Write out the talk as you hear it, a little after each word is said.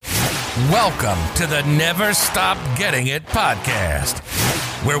Welcome to the Never Stop Getting It podcast,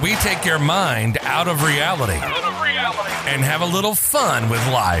 where we take your mind out of reality and have a little fun with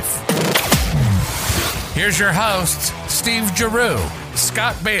life. Here's your hosts, Steve Giroux,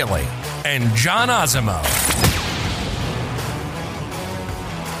 Scott Bailey, and John Osimo.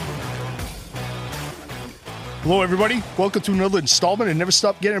 Hello, everybody. Welcome to another installment of Never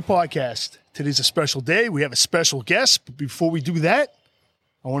Stop Getting It podcast. Today's a special day. We have a special guest. But before we do that,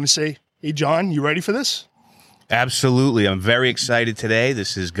 I want to say, hey, John, you ready for this? Absolutely. I'm very excited today.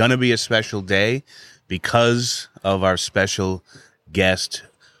 This is going to be a special day because of our special guest,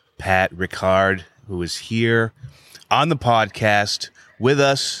 Pat Ricard, who is here on the podcast with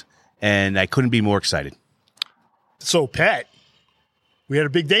us, and I couldn't be more excited. So, Pat, we had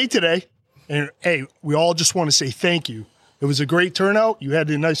a big day today, and, hey, we all just want to say thank you. It was a great turnout. You had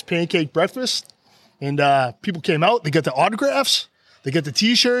a nice pancake breakfast, and people came out. They got the autographs. They got the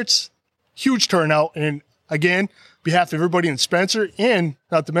T-shirts, huge turnout. And again, on behalf of everybody in Spencer and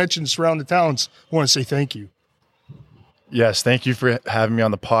not to mention the surrounding towns, I want to say thank you. Yes, thank you for having me on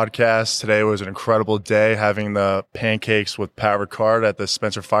the podcast. Today was an incredible day having the pancakes with Pat Ricard at the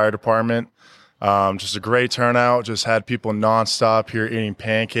Spencer Fire Department. Just a great turnout. Just had people nonstop here eating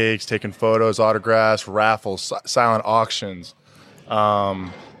pancakes, taking photos, autographs, raffles, silent auctions.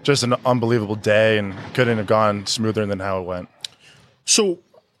 Just an unbelievable day and couldn't have gone smoother than how it went. So,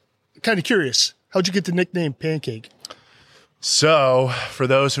 kind of curious, how'd you get the nickname Pancake? So, for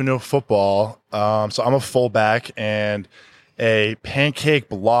those who know football, so I'm a fullback, and a pancake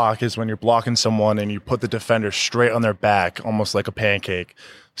block is when you're blocking someone and you put the defender straight on their back, almost like a pancake.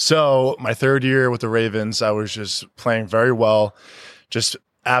 So, my third year with the Ravens, I was just playing very well, just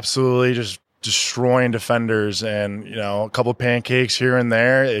absolutely just destroying defenders, and a couple of pancakes here and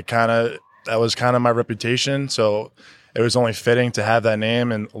there. That was kind of my reputation. So, it was only fitting to have that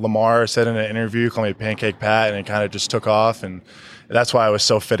name, and Lamar said in an interview, call me Pancake Pat, and it kind of just took off, and that's why it was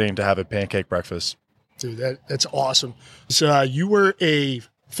so fitting to have a pancake breakfast. Dude, that's awesome. So you were a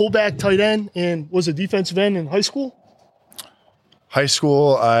fullback, tight end, and was a defensive end in high school? High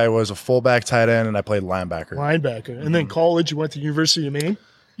school, I was a fullback, tight end, and I played linebacker. And then college, you went to University of Maine?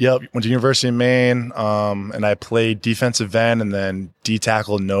 Yep, went to University of Maine, and I played defensive end and then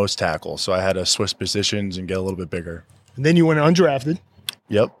D-tackle, nose tackle, so I had to switch positions and get a little bit bigger. And then you went undrafted.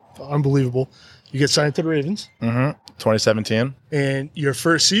 Yep. Unbelievable. You get signed to the Ravens. 2017. And your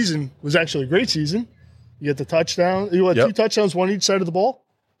first season was actually a great season. You get the touchdown. You had 2 touchdowns, one each side of the ball?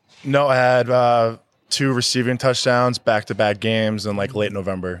 No, I had 2 receiving touchdowns, back-to-back games in late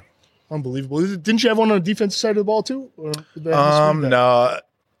November. Unbelievable. Didn't you have one on the defensive side of the ball too? Or no.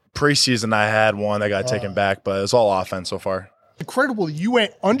 Preseason I had one that got taken back, but it's all offense so far. Incredible. You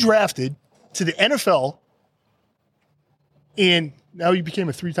went undrafted to the NFL, and now you became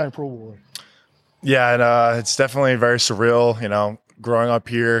a 3-time Pro Bowler. Yeah, and it's definitely very surreal. Growing up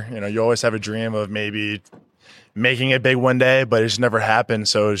here, you always have a dream of maybe making it big one day, but it just never happened.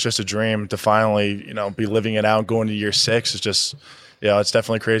 So it's just a dream to finally, be living it out, going to year 6. It's just, it's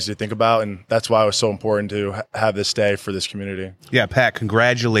definitely crazy to think about, and that's why it was so important to have this day for this community. Yeah, Pat,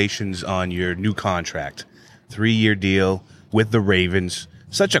 congratulations on your new contract. 3-year deal with the Ravens.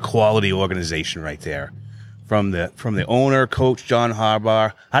 Such a quality organization right there. From the owner, Coach John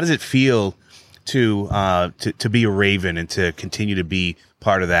Harbaugh, how does it feel to be a Raven and to continue to be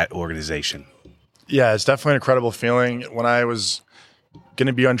part of that organization? Yeah, it's definitely an incredible feeling. When I was going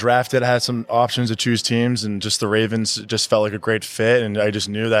to be undrafted, I had some options to choose teams, and just the Ravens just felt like a great fit, and I just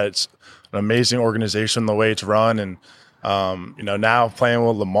knew that it's an amazing organization, the way it's run, and now playing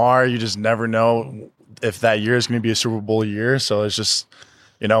with Lamar, you just never know if that year is going to be a Super Bowl year. So it's just,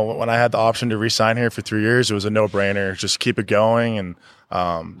 when I had the option to re-sign here for 3 years, it was a no-brainer. Just keep it going, and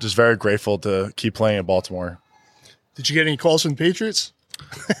just very grateful to keep playing in Baltimore. Did you get any calls from the Patriots?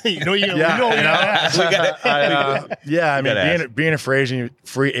 Being a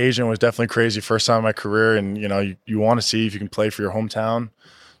free agent was definitely crazy first time in my career, and you want to see if you can play for your hometown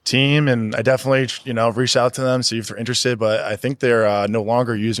team, and I definitely reached out to them, see if they're interested, but I think they're no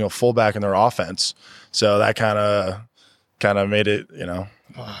longer using a fullback in their offense, so that kind of made it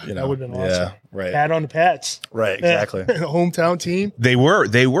that would have been awesome. Yeah, right. Pat on the Pats. Right, exactly. Hometown team. They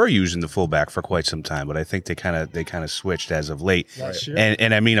were using the fullback for quite some time, but I think they kind of switched as of late. Right.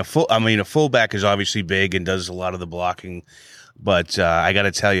 And I mean a fullback is obviously big and does a lot of the blocking, but I got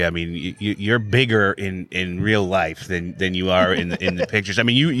to tell you, I mean you're bigger in real life than you are in the pictures. I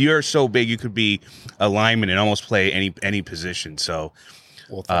mean you're so big you could be a lineman and almost play any position. So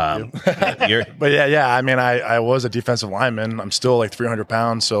Well, thank you. But yeah. I mean, I was a defensive lineman. I'm still like 300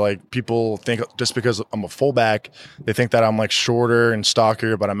 pounds. So like people think just because I'm a fullback, they think that I'm like shorter and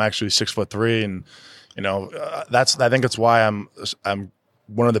stockier, but I'm actually 6'3", and I think that's why I'm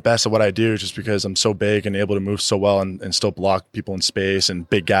one of the best at what I do, just because I'm so big and able to move so well and still block people in space and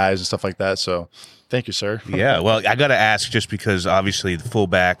big guys and stuff like that. So thank you, sir. Yeah, well, I got to ask, just because obviously the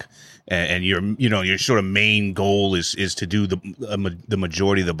fullback and your sort of main goal is to do the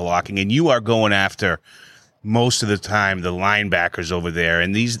majority of the blocking, and you are going after most of the time the linebackers over there,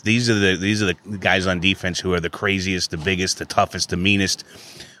 and these are the guys on defense who are the craziest, the biggest, the toughest, the meanest.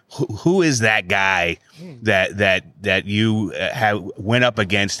 Who is that guy that you went up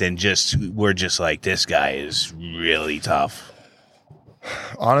against and were just like, this guy is really tough?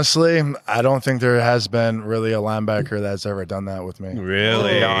 Honestly, I don't think there has been really a linebacker that's ever done that with me.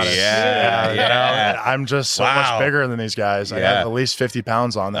 Really? To be honest. Yeah. I'm just so much bigger than these guys. I have at least 50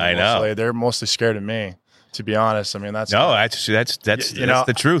 pounds on them. I know. Mostly. They're mostly scared of me, to be honest. I mean, that's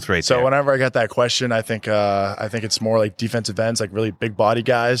the truth right so there. So whenever I get that question, I think it's more like defensive ends, like really big body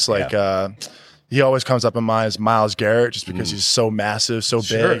guys. Like he always comes up in mind as Myles Garrett, just because he's so massive, so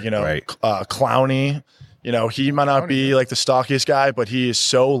big. Right. Clowney. He might not be like the stockiest guy, but he is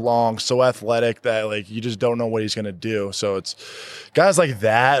so long, so athletic that like you just don't know what he's gonna do. So it's guys like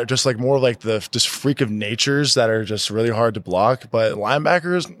that, just like more like the just freak of natures that are just really hard to block. But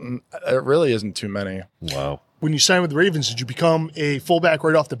linebackers, it really isn't too many. Wow. When you signed with the Ravens, did you become a fullback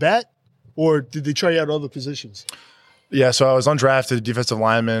right off the bat, or did they try you out other positions? Yeah, so I was undrafted defensive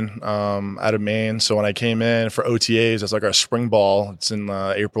lineman out of Maine. So when I came in for OTAs, that's like our spring ball. It's in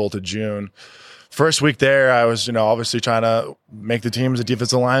April to June. First week there, I was, obviously trying to make the team as a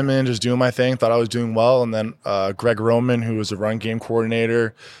defensive lineman, just doing my thing, thought I was doing well. And then Greg Roman, who was the run game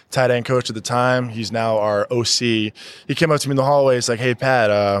coordinator, tight end coach at the time, he's now our OC. He came up to me in the hallway. He's like, hey,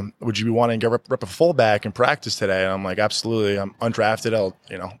 Pat, would you be wanting to rep a fullback in practice today? And I'm like, absolutely. I'm undrafted.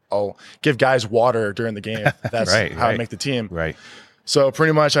 I'll give guys water during the game. That's how I make the team. Right. So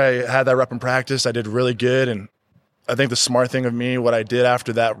pretty much I had that rep in practice. I did really good. And I think the smart thing of me, what I did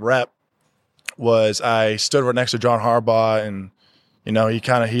after that rep, was I stood right next to John Harbaugh, and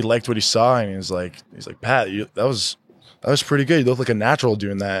he liked what he saw, and he's like Pat, that was pretty good. You look like a natural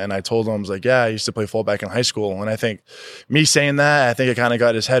doing that. And I told him, I was like, yeah, I used to play fullback in high school. And I think me saying that, I think it kind of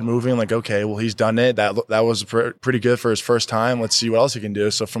got his head moving. Like, okay, well, he's done it. That was pretty good for his first time. Let's see what else he can do.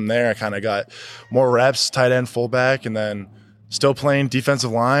 So from there, I kind of got more reps, tight end, fullback, and then still playing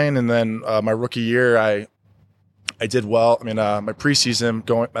defensive line. And then my rookie year, I did well. I mean, my preseason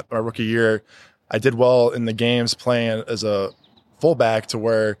my rookie year, I did well in the games playing as a fullback, to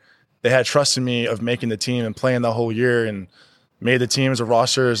where they had trust in me of making the team and playing the whole year, and made the team as a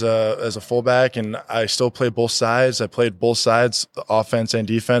roster as a fullback. And I still played both sides. I played both sides, offense and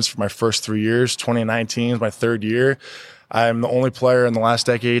defense, for my first 3 years. 2019 is my third year. I'm the only player in the last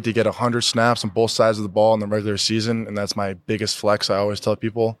decade to get 100 snaps on both sides of the ball in the regular season, and that's my biggest flex, I always tell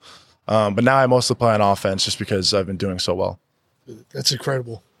people. But now I mostly play on offense just because I've been doing so well. That's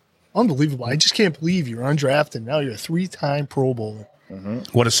incredible. Unbelievable. I just can't believe you're undrafted. Now you're a 3-time Pro Bowler. Mm-hmm.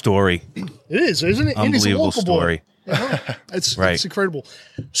 What a story. It is, isn't it? Unbelievable story. It's right. It's incredible.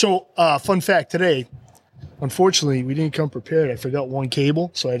 So, fun fact today, unfortunately, we didn't come prepared. I forgot one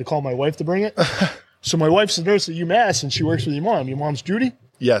cable, so I had to call my wife to bring it. So my wife's a nurse at UMass, and she works with your mom. Your mom's Judy?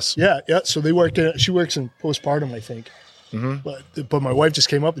 Yes. Yeah. So she works in postpartum, I think. Mm-hmm. But my wife just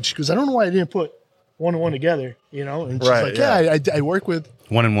came up, and she goes, I don't know why I didn't put one and one together, And she's like, I work with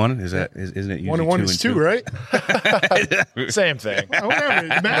 1 and 1. Isn't it usually 1 and 1 is 2, right? Same thing. Well, whatever.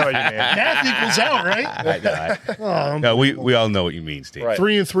 Math equals out, right? No, we all know what you mean, Steve. Right.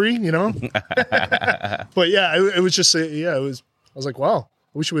 3 and 3, But yeah, it was just I was like, wow,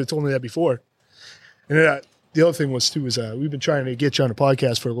 I wish you would have told me that before. And the other thing was too is we've been trying to get you on the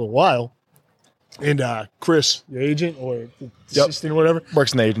podcast for a little while. And Chris, your agent or assistant or whatever,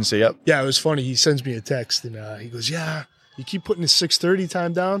 works in the agency. Yep. Yeah, it was funny. He sends me a text and he goes, "Yeah, you keep putting the 6:30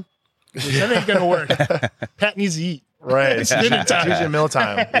 time down. That ain't gonna work. Pat needs to eat. Right. It's dinner time. It's usually meal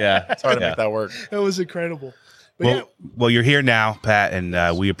time. Yeah, it's hard to make that work. That was incredible. But well, you're here now, Pat,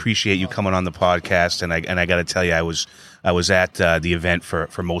 and we appreciate you coming on the podcast. And I got to tell you, I was at the event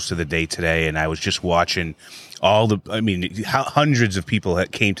for most of the day today, and I was just watching hundreds of people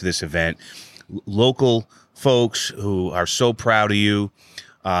that came to this event. Local folks who are so proud of you.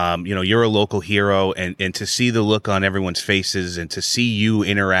 You're a local hero, and to see the look on everyone's faces and to see you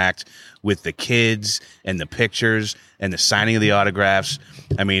interact with the kids and the pictures and the signing of the autographs.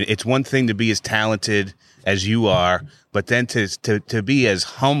 I mean, it's one thing to be as talented as you are, but then to be as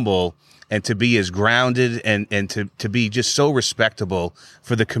humble and to be as grounded and to be just so respectable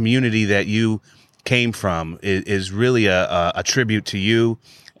for the community that you came from is really a tribute to you.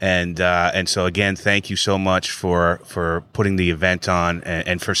 And so again, thank you so much for putting the event on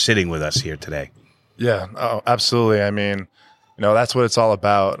and for sitting with us here today. Yeah, absolutely. I mean, that's what it's all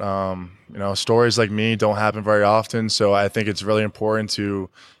about. Stories like me don't happen very often. So I think it's really important to,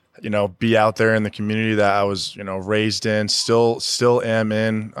 be out there in the community that I was, raised in, still am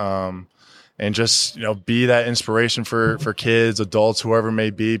in, and just, be that inspiration for kids, adults, whoever it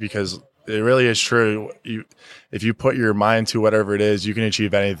may be, because it really is true. If you put your mind to whatever it is, you can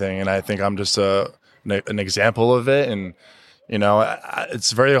achieve anything. And I think I'm just an example of it. And,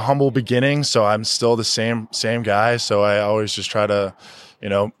 it's a very humble beginning. So I'm still the same guy. So I always just try to,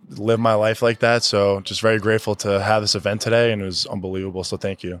 live my life like that. So just very grateful to have this event today, and it was unbelievable. So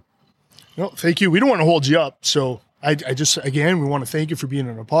thank you. No, thank you. We don't want to hold you up. So I just, again, we want to thank you for being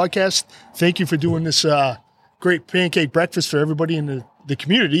on our podcast. Thank you for doing this great pancake breakfast for everybody in the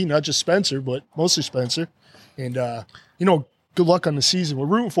community, not just Spencer, but mostly Spencer. And, good luck on the season. We're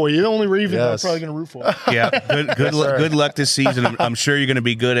rooting for you. The only Raven we're probably going to root for. Yeah, good luck this season. I'm sure you're going to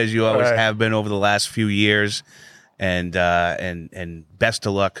be good, as you always have been over the last few years. And best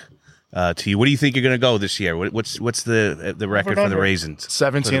of luck to you. What do you think you're going to go this year? What's the record for the Raisins?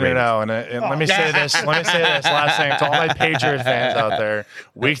 17-0. And let me say this last thing to all my Patriots fans out there.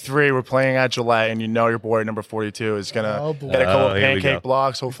 Week 3, we're playing at Gillette, and your boy number 42 is going to get a couple of pancake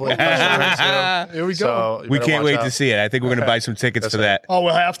blocks. Hopefully, here we go. So we can't wait to see it. I think we're going to buy some tickets for that. Oh,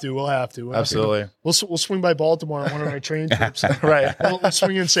 we'll have to. Absolutely. We'll swing by Baltimore on one of our train trips. Right. We'll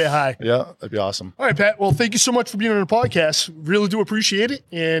swing in and say hi. Yeah, that'd be awesome. All right, Pat. Well, thank you so much for being on the podcast. Really do appreciate it.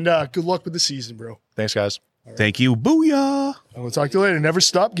 And good luck with the season, bro. Thanks, guys. Right. Thank you. Booyah. And we'll talk to you later. Never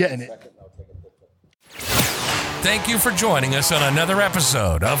stop getting it. Thank you for joining us on another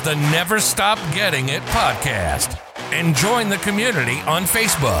episode of the Never Stop Getting It podcast. And join the community on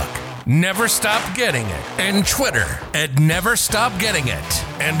Facebook, Never Stop Getting It, and Twitter at Never Stop Getting It.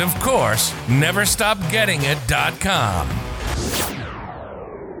 And of course, NeverStopGettingIt.com.